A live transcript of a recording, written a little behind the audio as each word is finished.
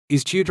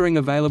Is tutoring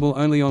available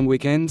only on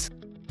weekends?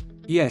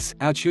 Yes,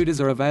 our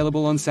tutors are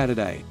available on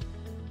Saturday.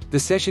 The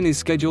session is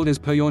scheduled as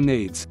per your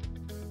needs,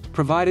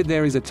 provided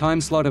there is a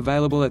time slot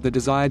available at the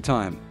desired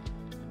time.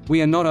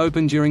 We are not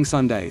open during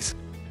Sundays.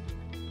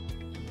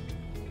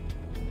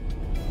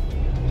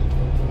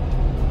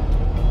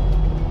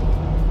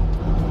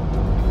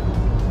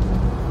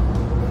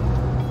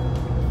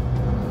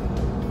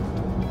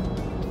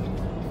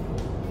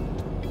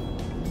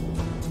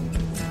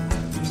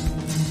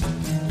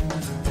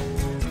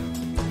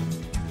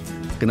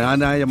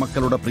 ജ്ഞാനായ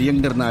മക്കളുടെ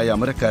പ്രിയങ്കരനായ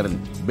അമരക്കാരൻ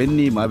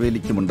Benny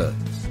മാവേലിക്കുമുണ്ട്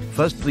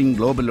ഫസ്റ്റ്രിംഗ്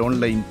global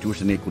online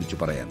ട്യൂഷനെ കുറിച്ച്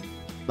പറയാൻ.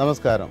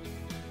 നമസ്കാരം.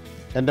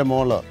 എൻ്റെ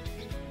മോള്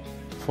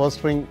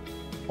ഫസ്റ്റ്രിംഗ്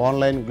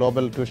online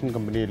global tuition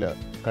കമ്പനിയിൽ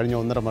കഴിഞ്ഞ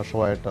 1.5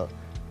 വർഷമായിട്ട്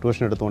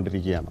ട്യൂഷൻ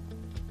എടുത്തുകൊണ്ടിരിക്കുകയാണ്.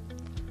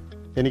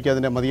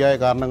 എനിക്കതിൻ്റെ മതിയായ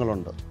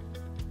കാരണങ്ങളുണ്ട്.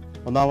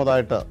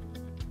 ഒന്നാമതായിട്ട്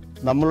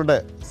നമ്മളുടെ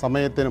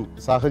സമയത്തിനും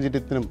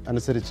സാഹചര്യത്തിനും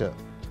അനുസരിച്ച്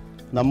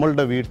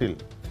നമ്മളുടെ വീട്ടിൽ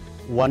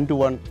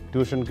 1-to-1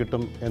 ട്യൂഷൻ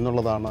കിട്ടും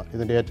എന്നുള്ളതാണ്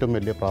ഇതിൻ്റെ ഏറ്റവും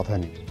വലിയ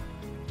പ്രാധാന്യം.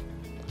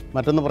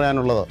 മറ്റൊന്ന്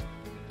പറയാനുള്ളത്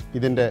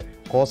ഇതിൻ്റെ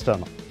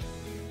കോസ്റ്റാണ്.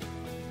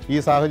 ഈ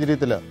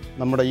സാഹചര്യത്തിൽ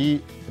നമ്മുടെ ഈ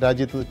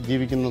രാജ്യത്ത്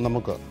ജീവിക്കുന്ന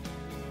നമുക്ക്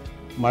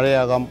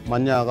മഴയാകാം,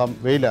 മഞ്ഞാകാം,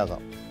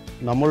 വെയിലാകാം,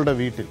 നമ്മളുടെ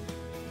വീട്ടിൽ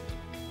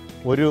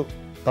ഒരു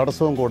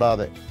തടസ്സവും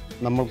കൂടാതെ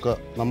നമുക്ക്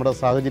നമ്മുടെ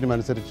സാഹചര്യം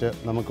അനുസരിച്ച്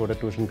നമുക്കിവിടെ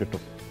ട്യൂഷൻ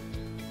കിട്ടും.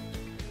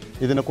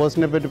 ഇതിൻ്റെ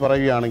കോസ്റ്റിനെ പറ്റി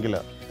പറയുകയാണെങ്കിൽ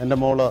എൻ്റെ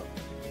മോള്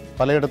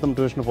പലയിടത്തും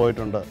ട്യൂഷന്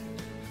പോയിട്ടുണ്ട്.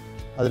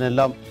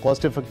 അതിനെല്ലാം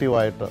കോസ്റ്റ്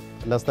എഫക്റ്റീവായിട്ട്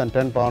less than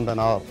 £10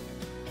 an hour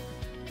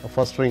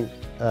ഫസ്റ്റ്രിംഗ്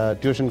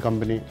tuition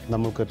company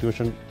നമുക്ക്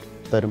ട്യൂഷൻ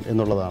തരും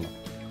എന്നുള്ളതാണ്.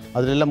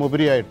 അതിലെല്ലാം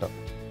ഉപരിയായിട്ട്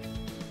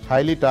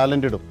ഹൈലി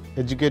ടാലൻറ്റഡും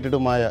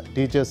എഡ്യൂക്കേറ്റഡുമായ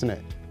ടീച്ചേഴ്സിനെ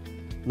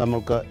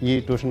നമുക്ക് ഈ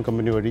ട്യൂഷൻ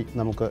കമ്പനി വഴി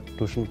നമുക്ക്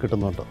ട്യൂഷൻ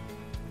കിട്ടുന്നുണ്ട്.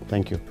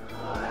 Thank you.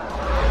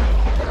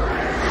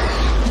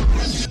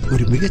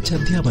 ഒരു മികച്ച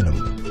അധ്യാപനം.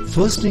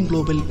 ഫസ്റ്റ്രിംഗ്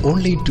ഗ്ലോബൽ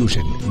ഓൺലൈൻ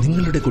ട്യൂഷൻ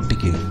നിങ്ങളുടെ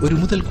കുട്ടിക്ക് ഒരു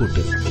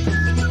മുതൽക്കൂട്ട്.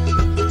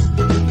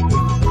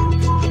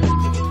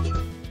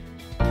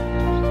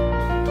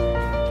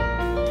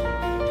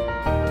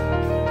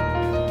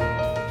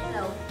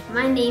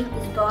 My name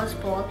is Boris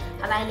Paul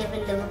and I live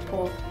in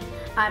Liverpool.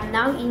 I'm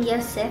now in year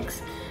 6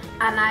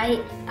 and I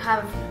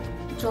have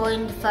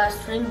joined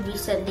Firstring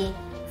recently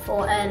for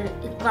a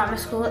grammar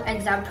school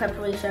exam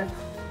preparation.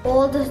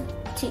 All the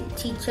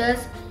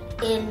teachers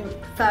in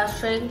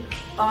Firstring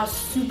are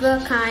super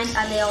kind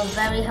and they are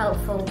very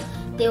helpful.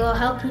 They will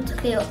help you to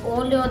clear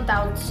all your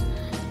doubts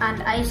and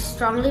I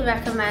strongly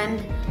recommend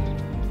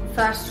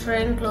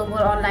Firstring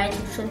Global Online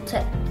Tuition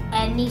to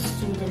any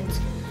student.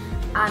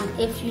 And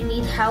if you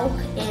need help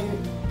in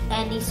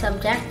any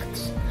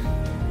subjects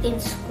in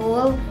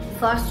school,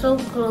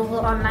 Firstring Global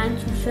Online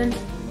Tuition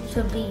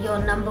should be your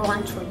number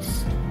 1 choice.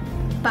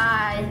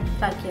 Bye.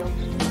 Thank you.